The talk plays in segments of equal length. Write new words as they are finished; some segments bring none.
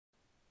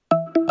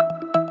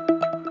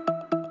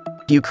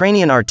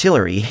Ukrainian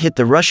artillery hit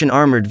the Russian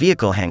armored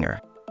vehicle hangar.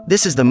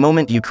 This is the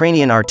moment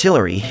Ukrainian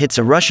artillery hits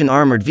a Russian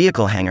armored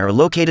vehicle hangar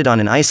located on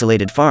an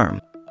isolated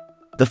farm.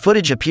 The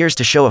footage appears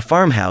to show a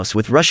farmhouse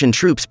with Russian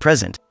troops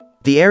present.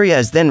 The area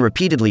is then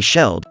repeatedly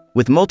shelled,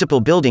 with multiple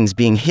buildings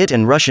being hit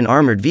and Russian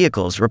armored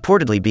vehicles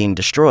reportedly being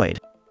destroyed.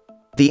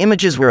 The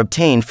images were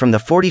obtained from the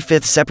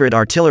 45th Separate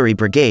Artillery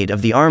Brigade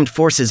of the Armed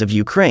Forces of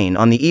Ukraine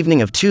on the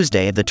evening of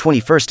Tuesday, the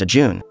 21st of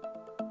June.